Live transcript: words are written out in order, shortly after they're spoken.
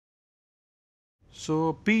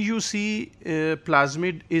So PUC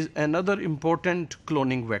plasmid is another important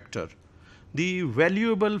cloning vector. The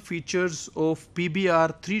valuable features of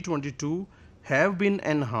PBR322 have been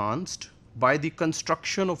enhanced by the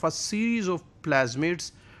construction of a series of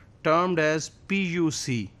plasmids termed as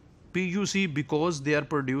PUC. PUC because they are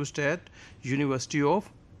produced at University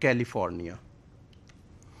of California.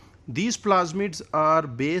 These plasmids are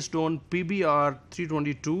based on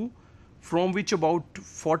PBR322, from which about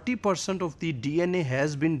 40% of the DNA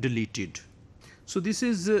has been deleted. So this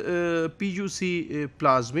is PUC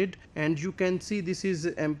plasmid, and you can see this is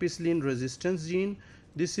ampicillin resistance gene,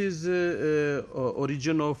 this is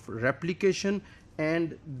origin of replication,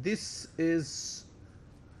 and this is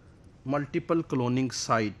multiple cloning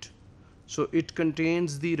site. So it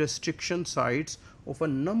contains the restriction sites of a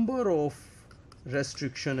number of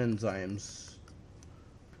restriction enzymes.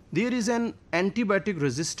 There is an antibiotic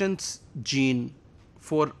resistance gene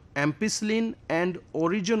for ampicillin and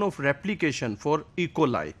origin of replication for E.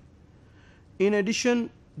 coli. In addition,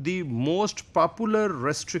 the most popular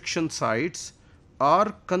restriction sites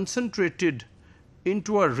are concentrated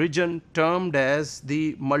into a region termed as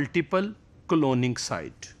the multiple cloning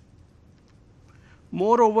site.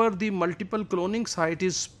 Moreover, the multiple cloning site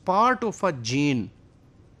is part of a gene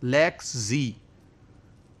LAX-Z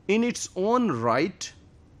in its own right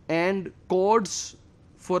and codes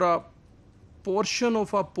for a portion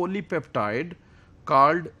of a polypeptide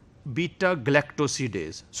called beta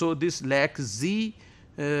galactosidase. So this LAX-Z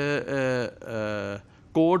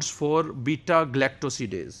codes for beta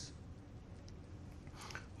galactosidase.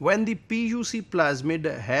 When the PUC plasmid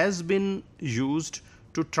has been used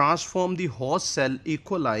to transform the host cell E.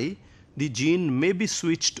 coli, the gene may be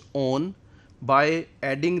switched on by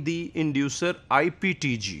adding the inducer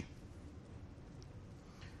IPTG.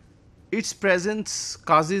 Its presence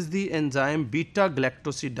causes the enzyme beta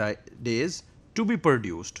galactosidase to be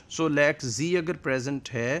produced. So LAX-Z अगर present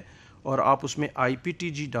है और आप उसमें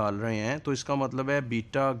IPTG डाल रहे हैं तो इसका मतलब है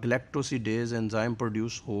beta galactosidase enzyme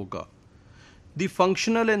produce होगा. The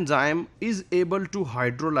functional enzyme is able to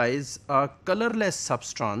hydrolyze a colorless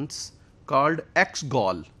substance called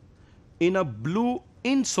X-gol in a blue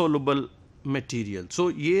insoluble material. So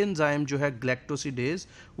ये enzyme जो है galactosidase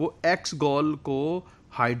वो X-gol को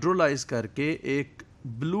हाइड्रोलाइज करके एक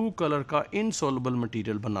ब्लू कलर का insoluble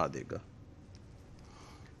मटीरियल बना देगा.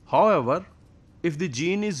 However, if the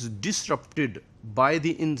gene is disrupted by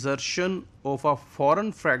the insertion of a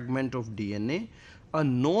foreign fragment of DNA, a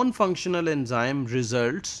non-functional enzyme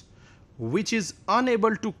results which is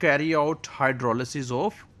unable to carry out hydrolysis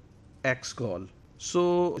of X-gol.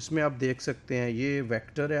 So इसमें आप देख सकते हैं ये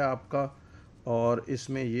vector है आपका और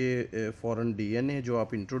इसमें ये फॉरेन डीएनए जो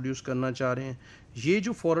आप इंट्रोड्यूस करना चाह रहे हैं. ये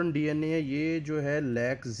जो फॉरेन डीएनए है ये जो है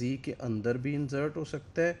LAX-Z के अंदर भी इंसर्ट हो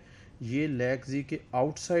सकता है, ये LAX-Z के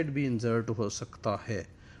आउटसाइड भी इंसर्ट हो सकता है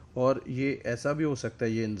और ये ऐसा भी हो सकता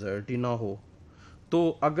है ये इंसर्ट ही ना हो.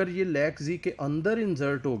 तो अगर ये LAX-Z के अंदर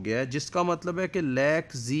इंसर्ट हो गया है जिसका मतलब है कि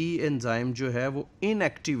LAX-Z एंजाइम जो है वो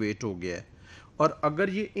इनएक्टिवेट हो गया है, और अगर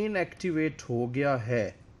ये इनएक्टिवेट हो गया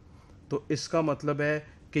है तो इसका मतलब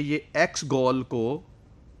है कि ये X-gol को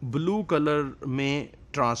ब्लू कलर में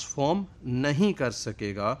ट्रांसफॉर्म नहीं कर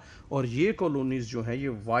सकेगा और ये कॉलोनीज जो हैं ये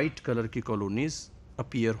वाइट कलर की कॉलोनीज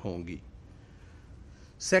अपीयर होंगी.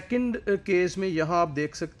 सेकंड केस में यहाँ आप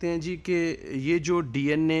देख सकते हैं जी कि ये जो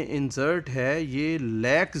डीएनए इंसर्ट है ये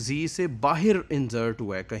LAX-Z से बाहर इंसर्ट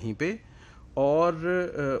हुआ है कहीं पे,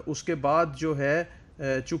 और उसके बाद जो है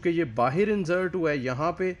चूँकि ये बाहर इंसर्ट हुआ है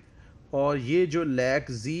यहाँ पे और ये जो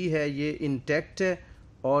LAX-Z है ये इंटैक्ट है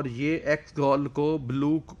और ये X-gol को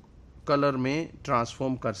ब्लू कलर में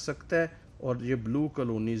ट्रांसफॉर्म कर सकता है और ये ब्लू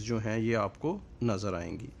कॉलोनीज जो हैं ये आपको नज़र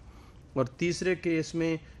आएंगी. और तीसरे केस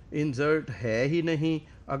में इंसर्ट है ही नहीं,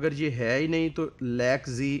 अगर ये है ही नहीं तो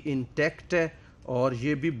LAX-Z इंटैक्ट है और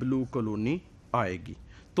ये भी ब्लू कॉलोनी आएगी.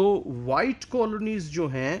 तो वाइट कॉलोनीज जो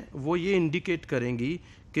हैं वो ये इंडिकेट करेंगी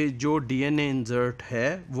कि जो डीएनए इंसर्ट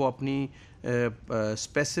है वो अपनी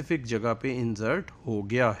स्पेसिफिक जगह पे इंसर्ट हो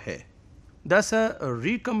गया है. Thus, a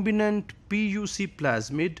recombinant PUC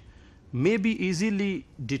plasmid may be easily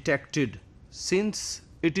detected since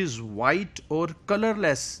it is white or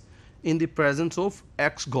colorless in the presence of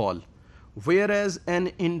X-gol, whereas an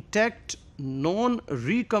intact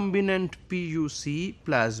non-recombinant PUC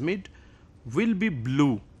plasmid will be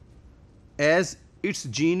blue as its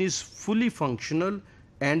gene is fully functional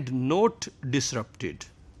and not disrupted.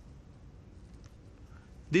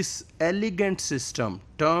 This elegant system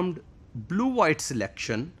termed blue-white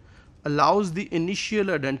selection allows the initial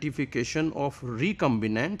identification of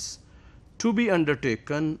recombinants to be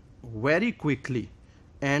undertaken very quickly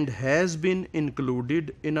and has been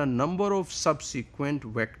included in a number of subsequent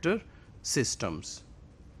vector systems.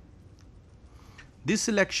 This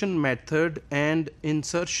selection method and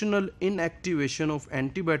insertional inactivation of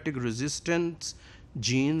antibiotic resistance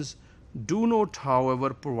genes do not,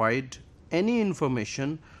 however, provide any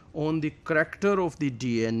information on the character of the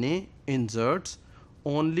DNA inserts,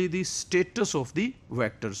 only the status of the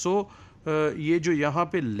vector. So ये जो यहाँ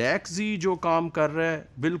पे लैक्सी जो काम कर रहा है,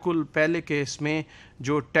 बिल्कुल पहले केस में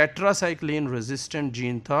जो टेट्रासाइक्लिन रेजिस्टेंट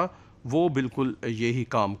जीन था वो बिल्कुल यही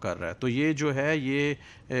काम कर रहा है. तो ये जो है ये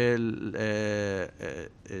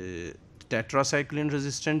टेट्रासाइक्लिन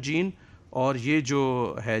रेजिस्टेंट जीन और ये जो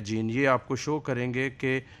है जीन ये आपको शो करेंगे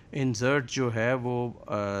कि इंसर्ट जो है वो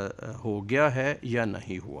हो गया है या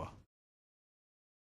नहीं हुआ.